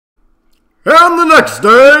And the next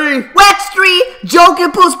day... Wax Street, Joker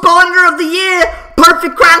postponer of the year.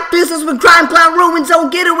 Perfect crime business when crime clown ruins own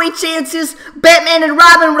getaway chances. Batman and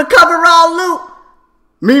Robin recover all loot.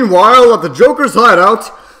 Meanwhile, at the Joker's hideout...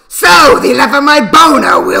 So, they left for my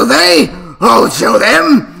boner, will they? I'll show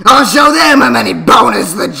them how many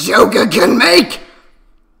boners the Joker can make.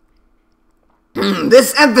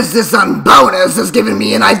 This emphasis on boners has given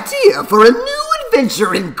me an idea for a new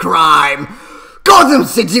adventure in crime. Gotham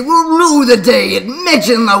City will rue the day it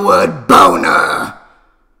mentioned the word boner.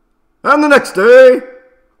 And the next day...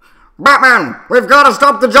 Batman, we've got to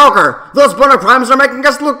stop the Joker. Those boner crimes are making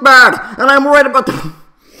us look bad, and I'm worried about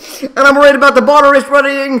the boner he's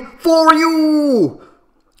readying for you.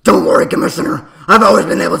 Don't worry, Commissioner. I've always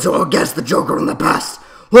been able to outguess the Joker in the past.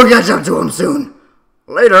 We'll catch up to him soon.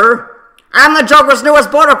 Later... And the Joker's newest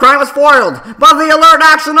border crime was foiled by the alert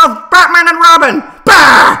action of Batman and Robin.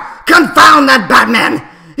 Bah! Confound that Batman!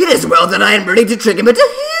 It is well that I am ready to trick him into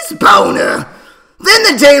his boner. Then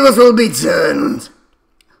the tables will be turned.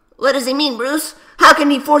 What does he mean, Bruce? How can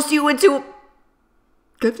he force you into...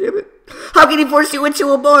 God damn it. How can he force you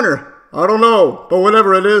into a boner? I don't know, but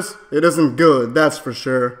whatever it isn't good, that's for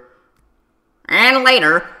sure. And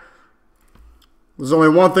later... There's only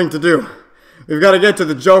one thing to do. We've got to get to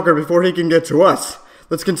the Joker before he can get to us.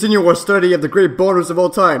 Let's continue our study of the great boners of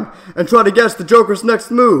all time and try to guess the Joker's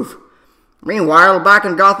next move. Meanwhile, back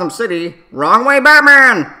in Gotham City, wrong way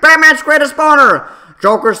Batman! Batman's greatest boner!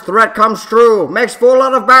 Joker's threat comes true, makes fool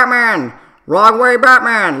out of Batman! Wrong way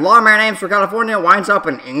Batman! Lawman aims for California, winds up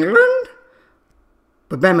in England?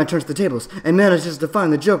 But Batman turns the tables and manages to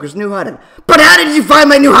find the Joker's new hideout. But how did you find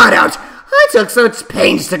my new hideout? I took such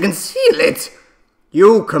pains to conceal it.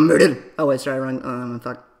 You committed... Oh, wait, sorry, wrong.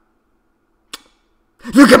 Fuck.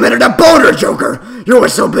 You committed a boner, Joker! You were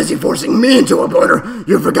so busy forcing me into a boner,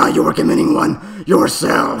 you forgot you were committing one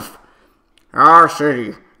yourself. Our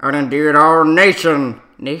city, and indeed our nation...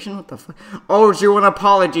 Nation? What the fuck? Owes you an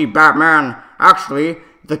apology, Batman. Actually,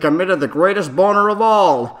 they committed the greatest boner of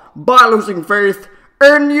all, by losing faith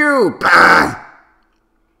in you. Bah!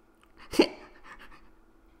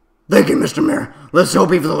 Thank you, Mr. Mayor. Let's hope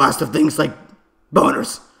for the last of things like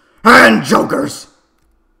boners and Jokers.